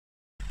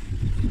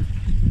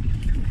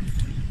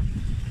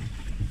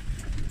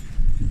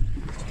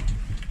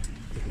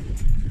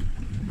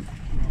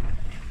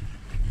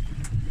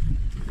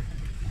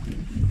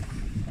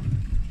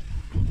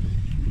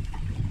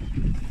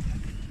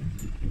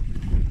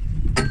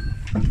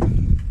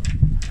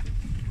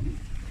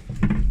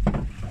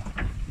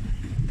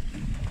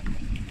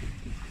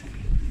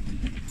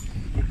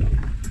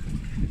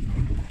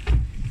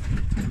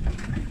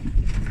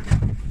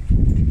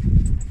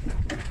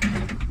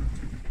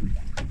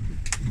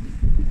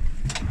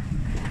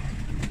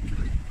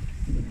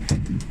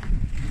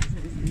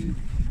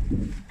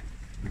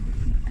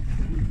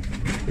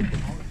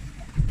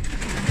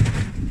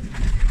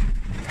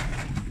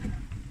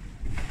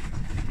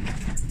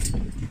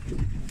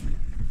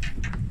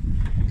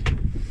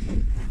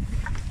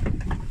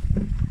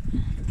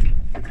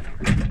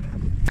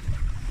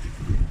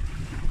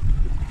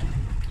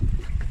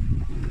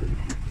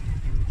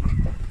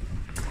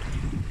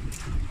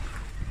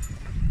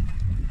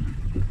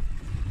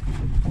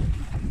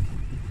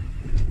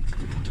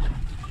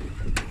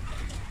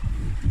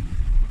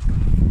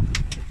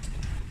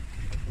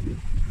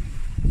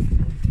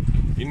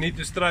need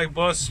to strike,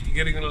 boss. You're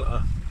getting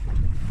a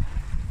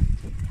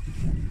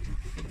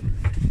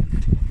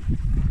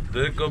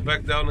Did it go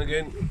back down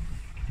again?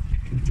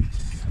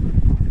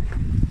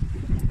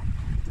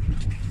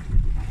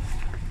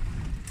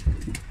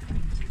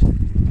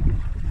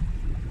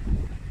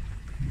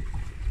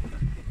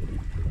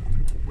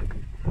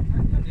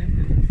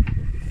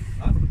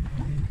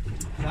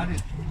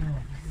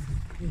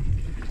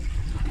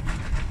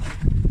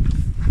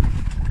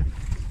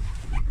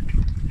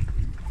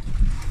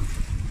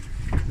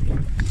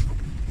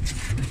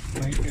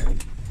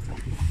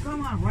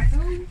 Come on, right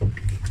now.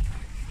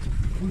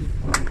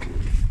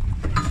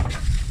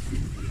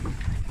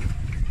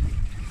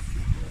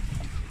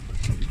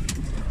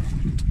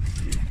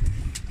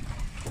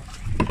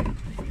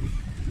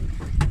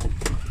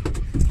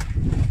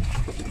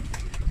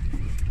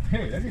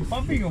 Hey, that is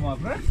pumping him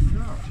up, right?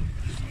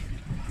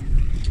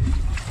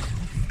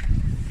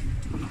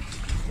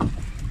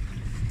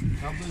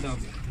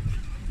 Double.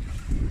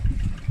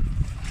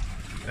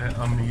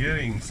 I'm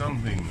hearing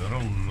something, the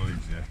wrong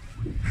noise here.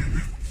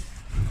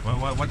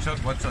 Watch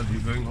out,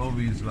 you're going over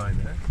his line,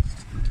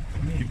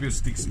 eh? Keep your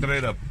stick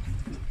straight up.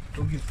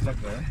 Don't get stuck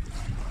there.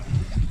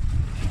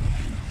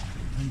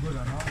 I'm good,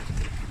 or not?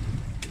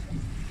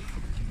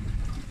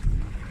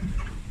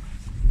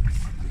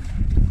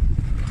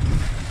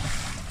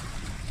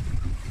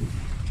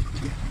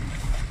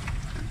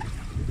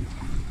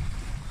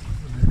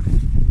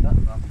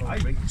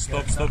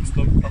 Stop.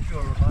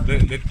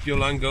 Let your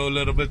line go a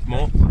little bit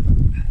more.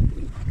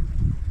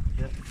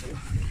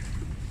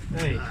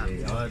 Hey,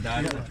 oh,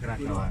 that's a crack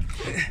one.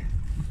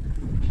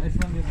 Nice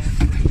one, man.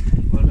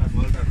 Well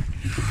done.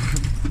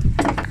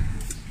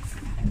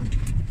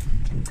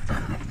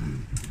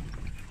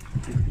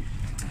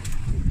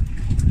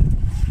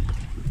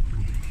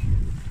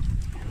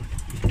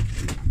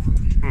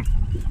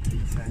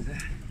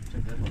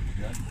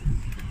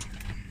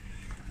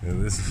 Yeah,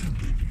 this is...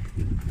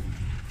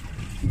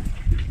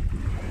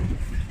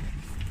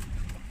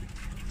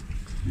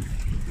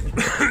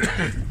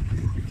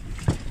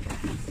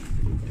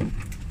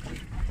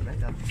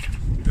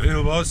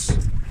 Real boss.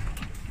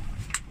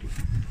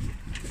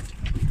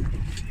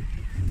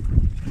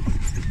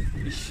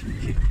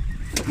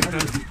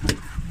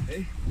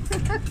 Hey.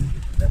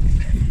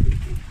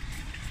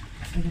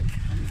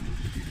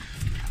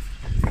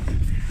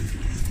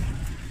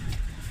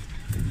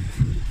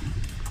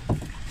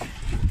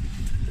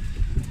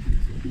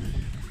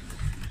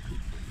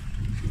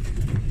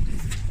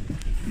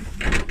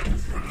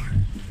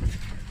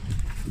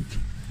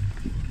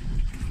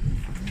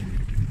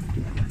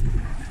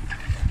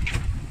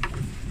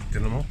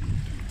 Tell them all.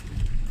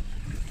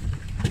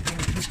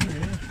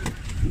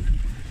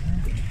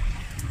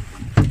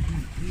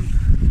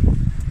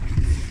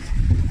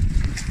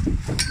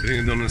 Putting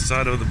it on the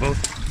side of the boat.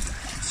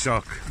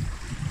 Shark.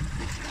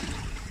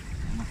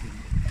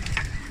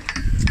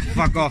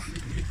 Fuck off.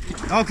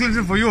 I'll cleanse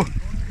it for you.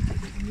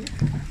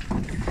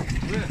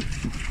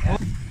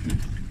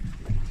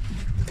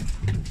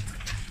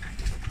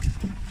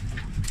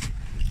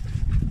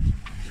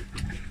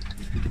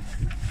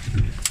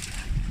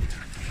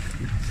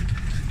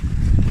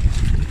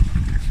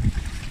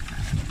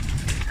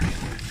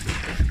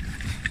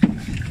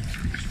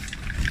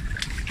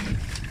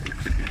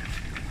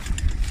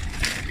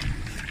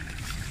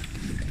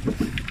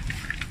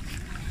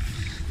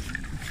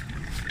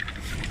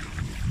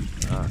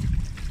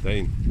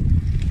 Dane.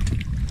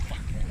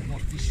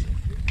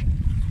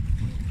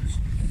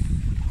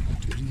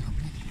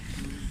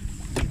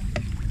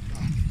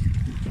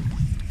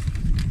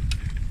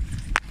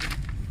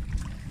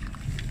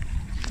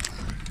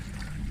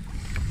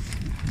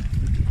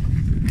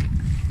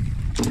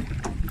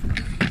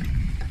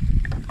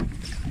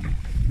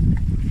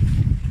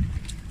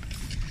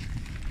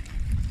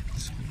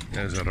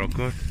 There's a rock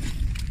cut.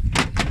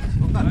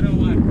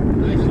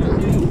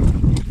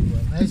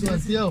 Nice one,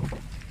 Theo.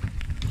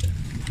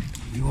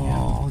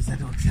 Yo,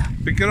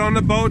 Pick it on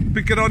the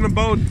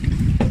boat.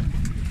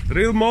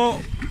 Reel more.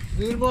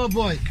 Real more,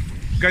 boy.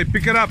 Okay,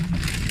 pick it up,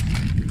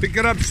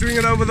 swing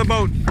it over the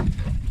boat.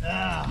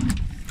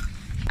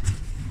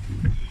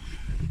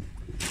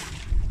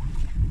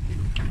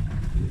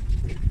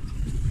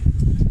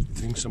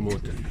 Drink some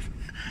water.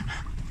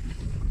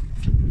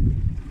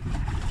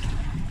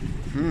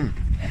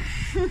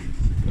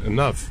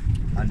 Enough.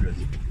 100.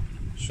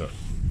 Sure.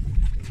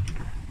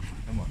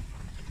 Come on.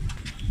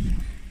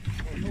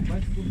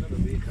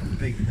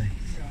 Big thing.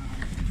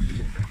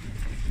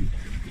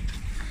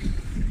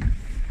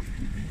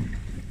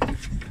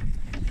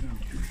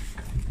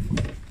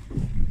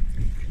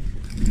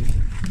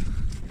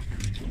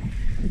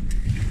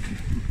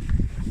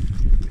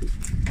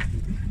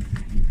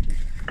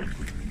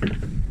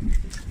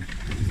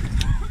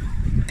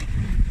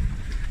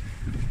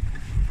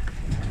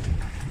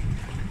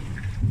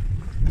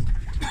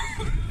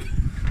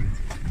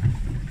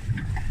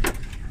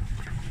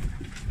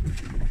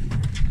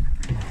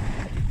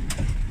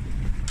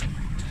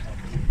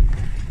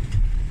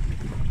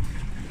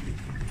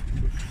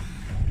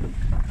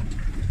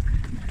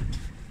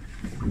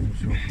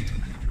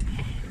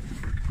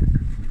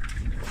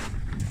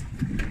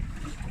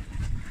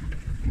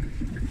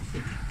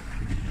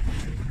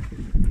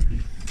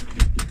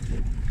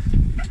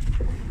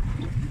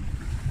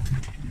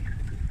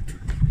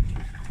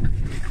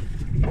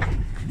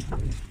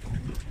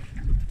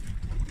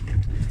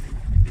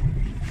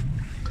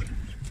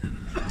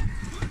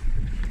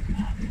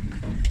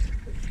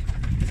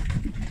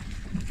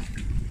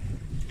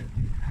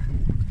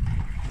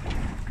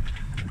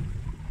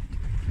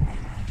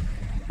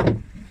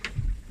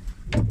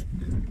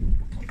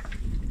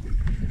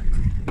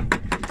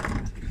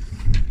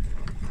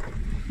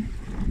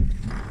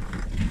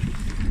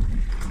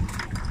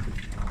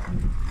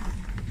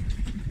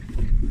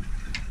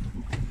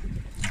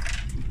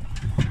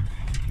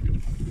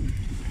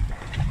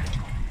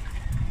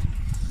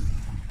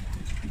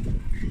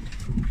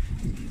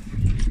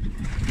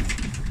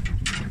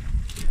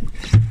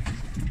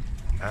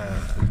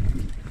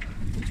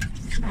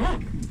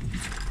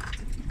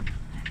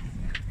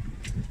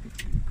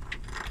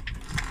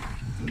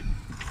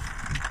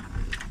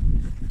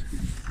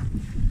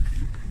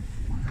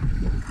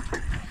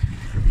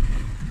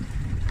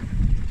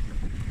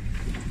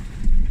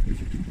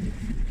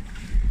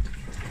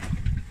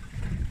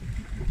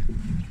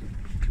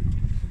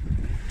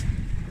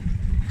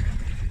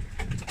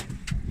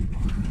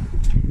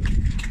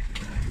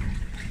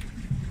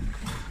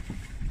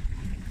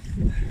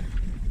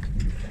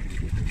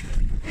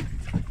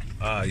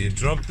 Ah, you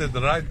dropped it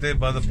right there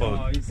by the boat.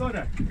 Oh, you saw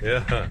that?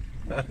 Yeah.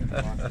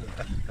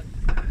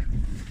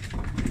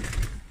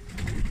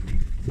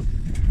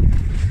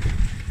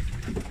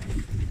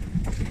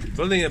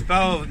 Building a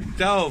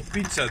tower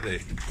pizza there.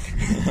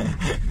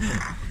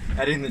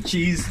 Adding the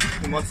cheese,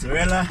 the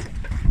mozzarella.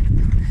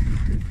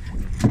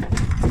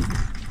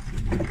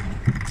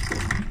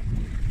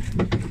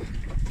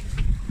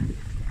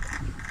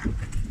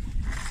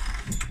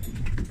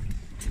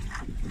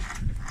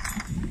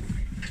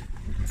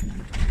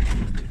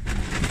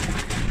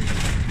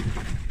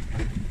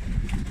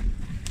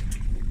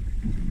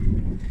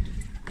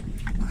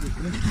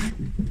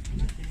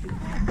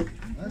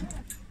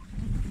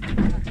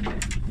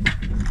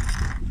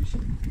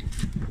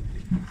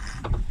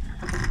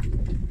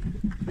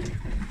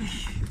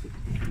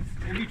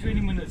 Every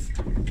 20 minutes.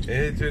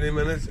 Yeah, 20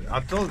 minutes. I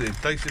told you, it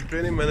takes you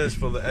 20 minutes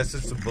for the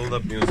acids to build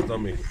up in your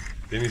stomach.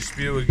 Then you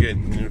spew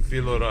again and you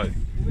feel alright.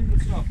 When will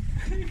it stop?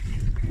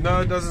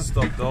 No, it doesn't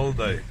stop the whole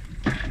day.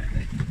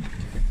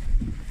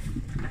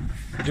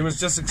 You must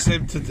just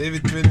accept it every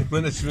 20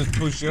 minutes you must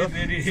push your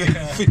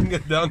finger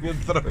down your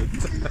throat.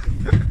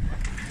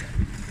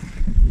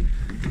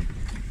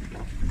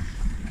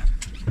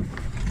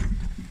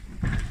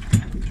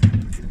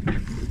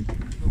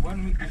 So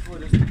 1 week before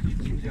this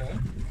ginger.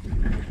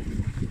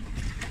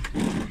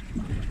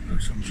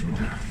 Some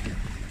ginger.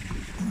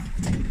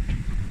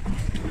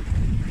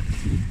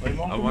 I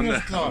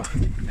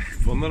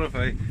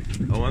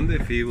wonder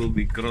if he will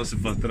be cross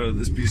if I throw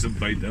this piece of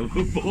bait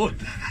overboard.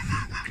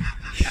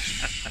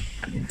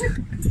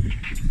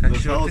 The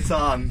whole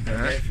time.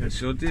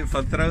 Shorty, if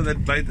I throw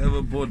that bait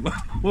overboard,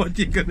 what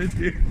you gonna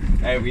do?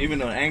 Hey, we're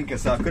even on anchor,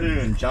 so I couldn't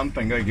even jump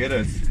and go get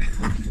it.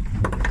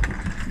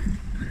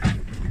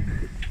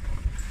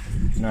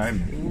 No,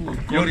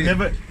 you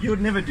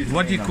would never do.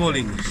 What you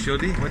calling,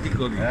 Shorty? What you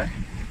calling? Huh?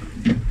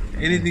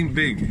 Anything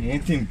big?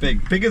 Anything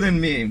big, bigger than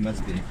me,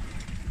 must be.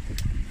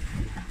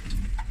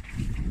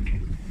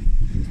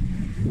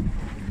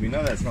 We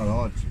know that's not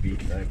hard to beat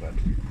though, but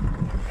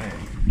hey,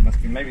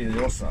 must be maybe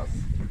your size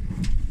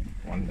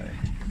one day.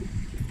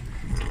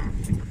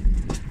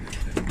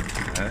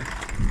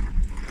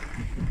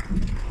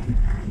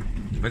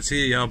 Wat sê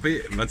jy,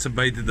 Jaapie? Wat se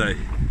byt today?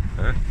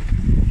 Hè?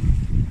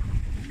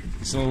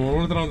 Jy sal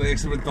R100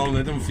 ekstra betaal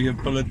net om vir jou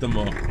pille te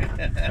maak.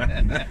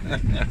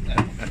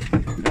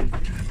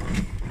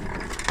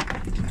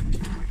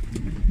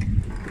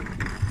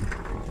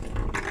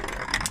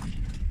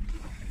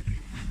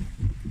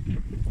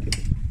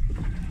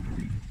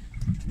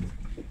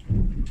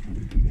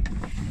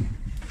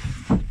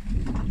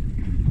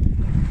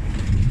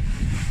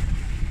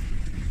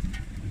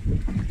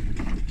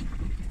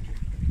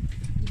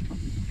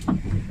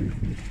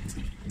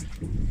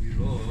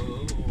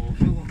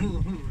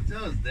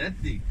 That was that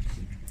thing.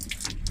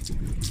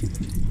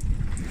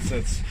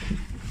 Sits.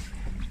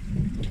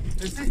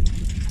 Is it?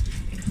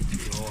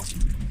 Ja.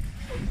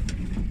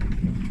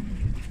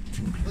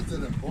 Wat is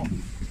dat?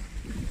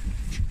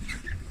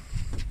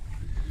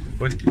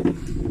 What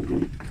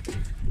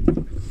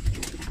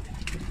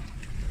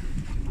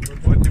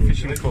you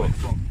fishing for?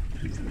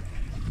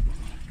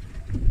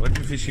 What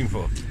you fishing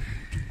for?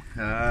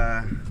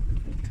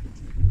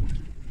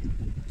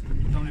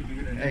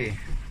 Hey,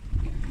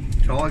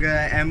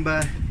 tiger,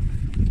 amber.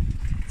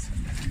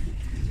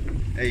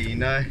 Hey, you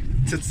know,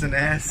 tits and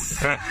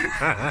ass.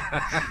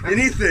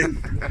 anything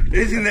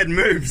that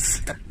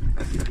moves.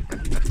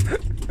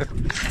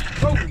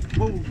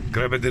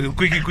 Grab it,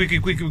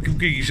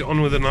 quickly, he's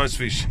on with a nice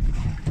fish.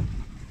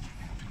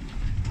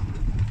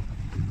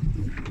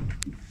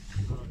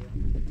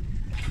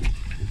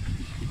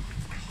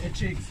 It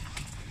cheeks.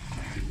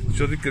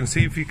 So you can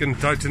see if you can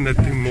tighten that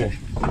thing more.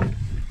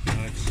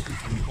 It's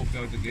popped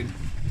out again.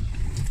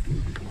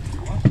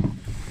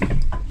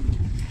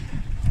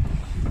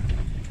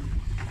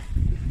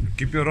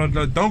 Keep your rod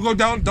low. Don't go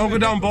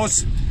down,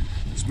 boss.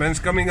 This man's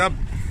coming up.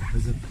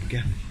 There's a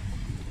gap.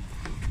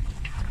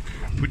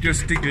 Put your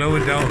stick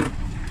lower down.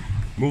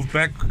 Move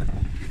back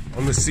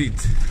on the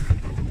seat.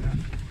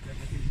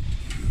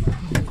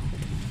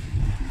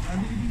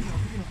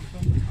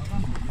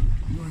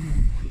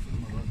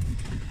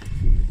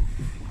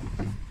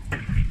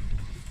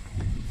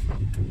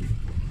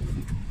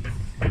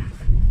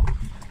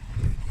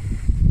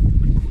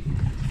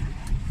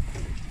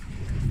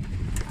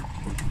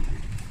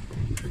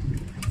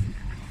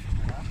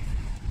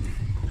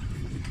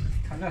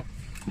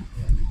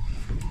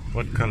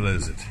 What color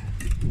is it?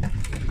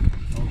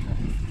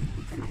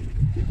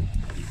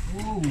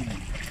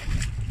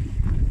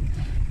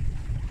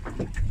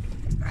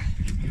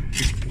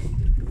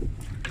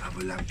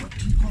 black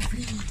tea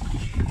coffee.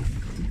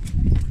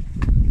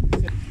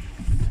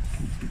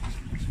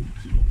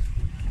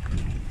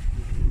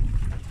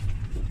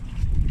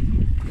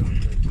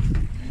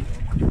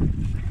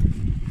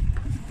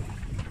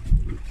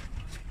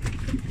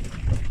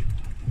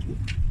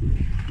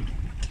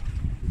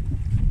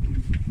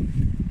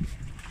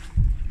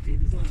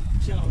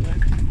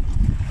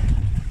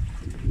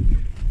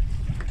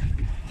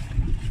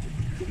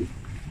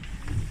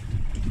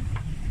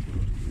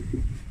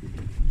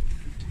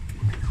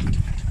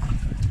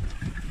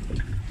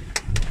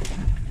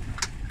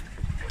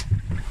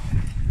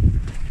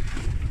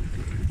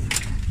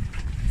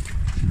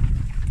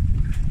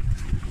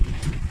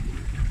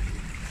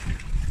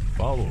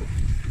 Follow.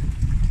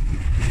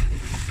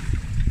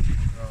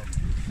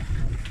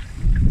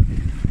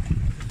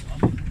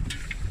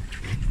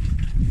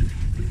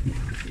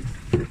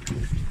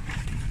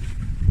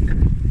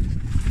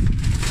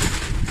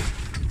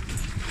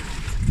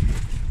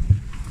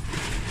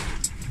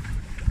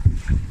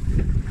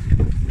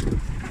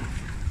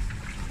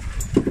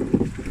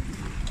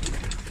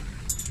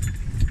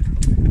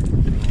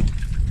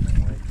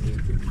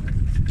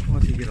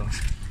 Wat hier dan?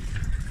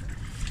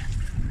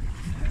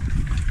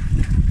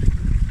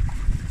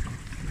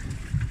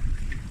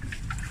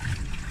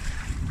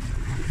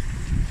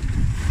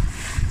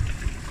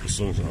 This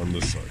one's on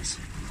this size.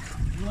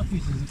 What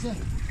piece is it?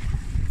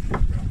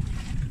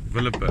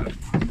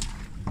 Willipad.